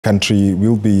country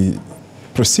will be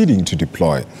proceeding to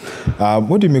deploy.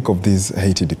 What do you make of this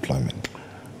Haiti deployment?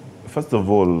 First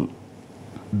of all,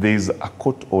 there is a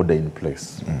court order in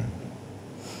place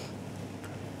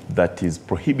that is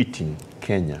prohibiting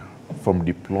Kenya from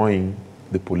deploying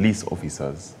the police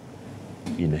officers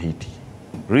in Haiti.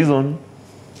 Reason,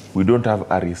 we don't have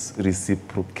a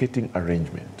reciprocating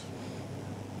arrangement.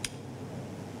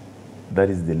 That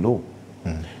is the law.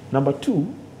 Number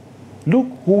two, look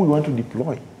who we want to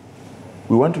deploy.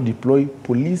 We want to deploy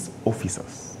police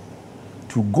officers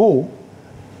to go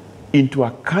into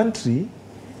a country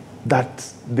that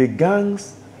the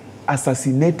gangs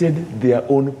assassinated their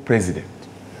own president.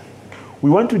 We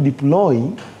want to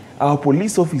deploy our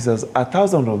police officers,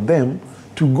 1,000 of them,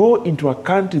 to go into a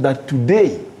country that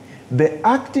today the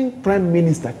acting prime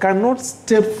minister cannot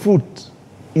step foot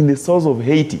in the source of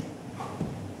Haiti.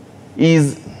 He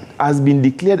has been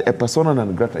declared a persona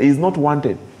non grata. He is not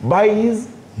wanted by his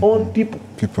own people.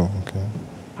 Okay.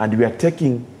 And we are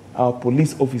taking our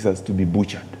police officers to be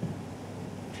butchered.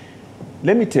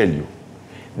 Let me tell you,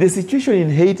 the situation in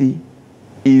Haiti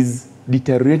is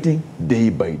deteriorating day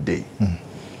by day.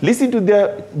 Listen to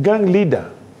their gang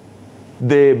leader,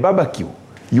 the barbecue.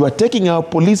 You are taking our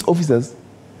police officers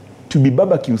to be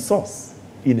barbecue sauce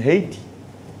in Haiti.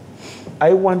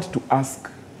 I want to ask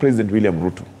President William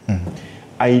Ruto,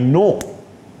 I know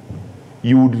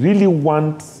you would really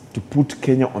want to put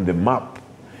Kenya on the map.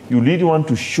 You really want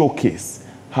to showcase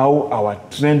how our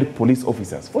trained police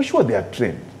officers, for sure they are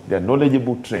trained, they are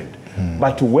knowledgeable, trained,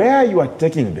 but where you are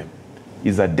taking them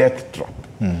is a death trap.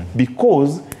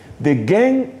 Because the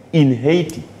gang in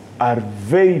Haiti are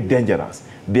very dangerous.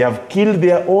 They have killed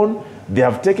their own, they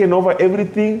have taken over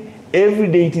everything, every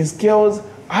day it is chaos.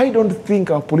 I don't think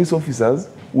our police officers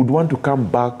would want to come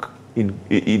back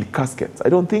in caskets. I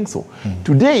don't think so.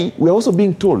 Today, we are also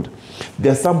being told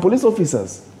there are some police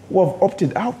officers who have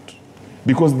opted out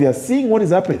because they are seeing what is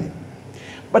happening.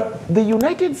 But the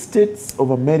United States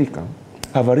of America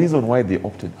have a reason why they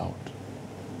opted out.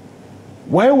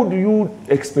 Why would you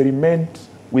experiment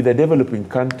with a developing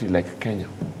country like Kenya,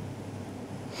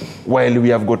 while we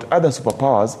have got other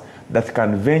superpowers that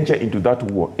can venture into that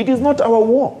war? It is not our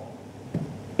war.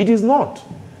 It is not.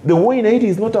 The war in Haiti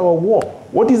is not our war.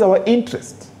 What is our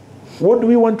interest? What do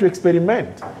we want to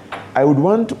experiment? I would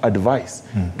want to advise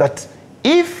that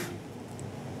if,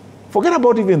 forget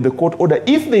about even the court order,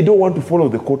 if they don't want to follow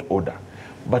the court order,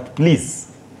 but please,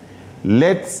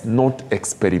 let's not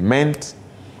experiment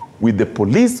with the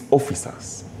police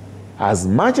officers. As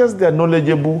much as they are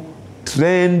knowledgeable,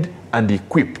 trained, and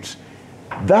equipped,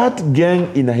 that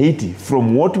gang in Haiti,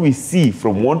 from what we see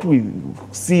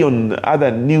on other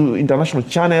new international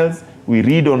channels, we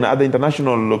read on other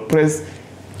international press,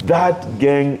 that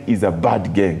gang is a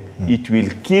bad gang. It will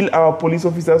kill our police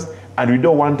officers, and we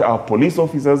don't want our police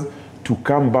officers to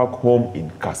come back home in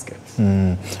caskets.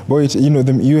 But you know,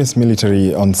 the U.S.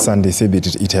 military on Sunday said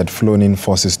that it had flown in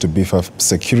forces to beef up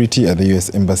security at the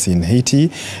U.S. Embassy in Haiti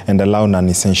and allow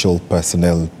non-essential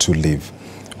personnel to leave.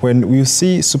 When we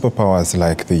see superpowers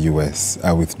like the U.S.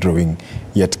 are withdrawing,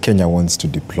 yet Kenya wants to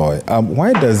deploy,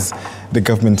 why does the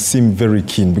government seem very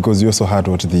keen? Because you also heard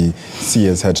what the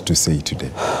CS had to say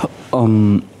today.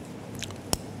 Let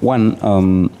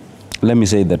me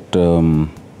say that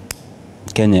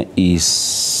Kenya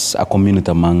is a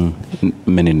community among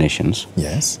many nations.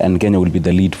 Yes. And Kenya will be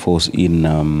the lead force in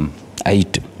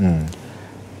Haiti.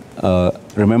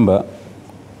 Remember,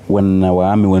 when our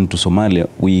army went to Somalia,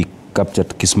 we captured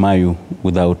Kismayu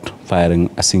without firing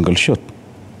a single shot.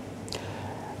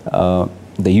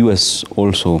 The U.S.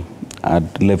 also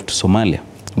had left Somalia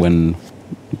when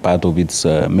part of its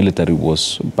military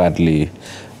was badly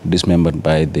dismembered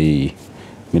by the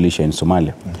militia in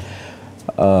Somalia.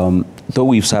 Though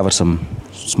we've suffered some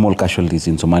small casualties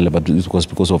in Somalia, but it was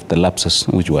because of the lapses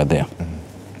which were there.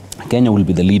 Kenya will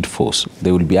be the lead force.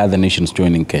 There will be other nations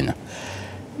joining Kenya.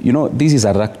 You know, this is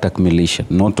a ragtag militia,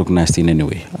 not organized in any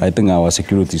way. I think our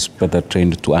security is better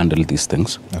trained to handle these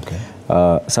things. Okay.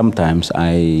 Sometimes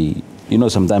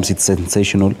sometimes it's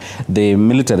sensational. The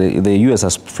U.S.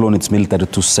 has flown its military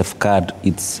to safeguard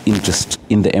its interest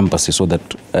in the embassy so that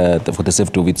for the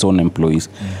safety of its own employees.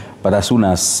 But as soon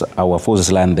as our forces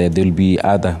land there, there will be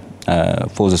other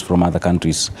forces from other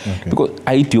countries. Okay. Because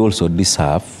Haiti also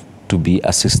deserve to be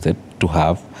assisted to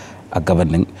have a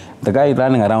governing. The guy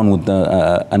running around with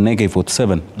an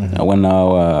AK-47, when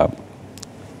our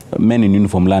men in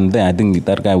uniform land there, I think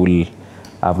that guy will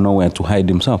have nowhere to hide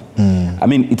himself. I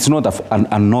mean, it's not an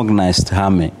unorganized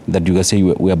army that you can say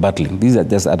we are battling. These are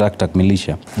just a ragtag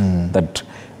militia that,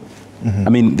 I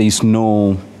mean, there is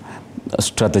no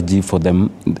strategy for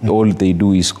them. All they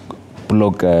do is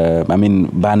block,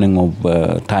 banning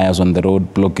of tires on the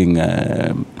road, blocking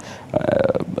the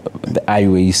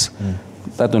highways.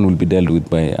 That one will be dealt with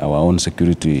by our own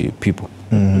security people.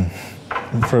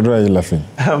 Fred, why are you laughing?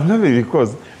 I'm laughing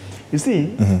because, you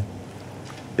see,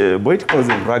 Boyd calls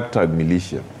them ragtag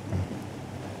militia,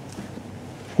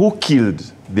 who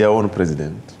killed their own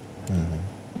president,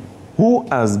 who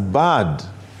has barred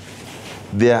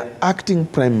their acting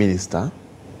prime minister.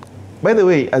 By the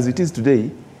way, as it is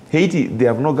today, Haiti, they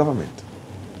have no government.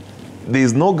 There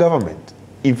is no government.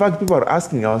 In fact, people are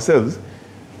asking ourselves,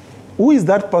 who is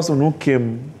that person who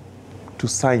came to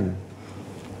sign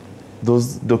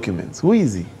those documents? Who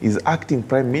is he? He's acting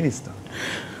prime minister.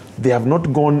 They have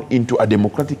not gone into a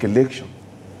democratic election.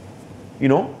 You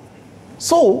know?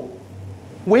 So,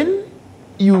 when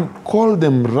you call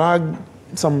them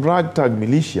some ragtag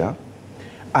militia,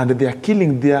 and they are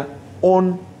killing their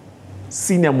own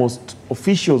senior-most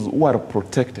officials who are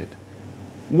protected,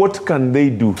 what can they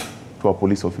do to our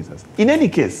police officers? In any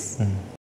case,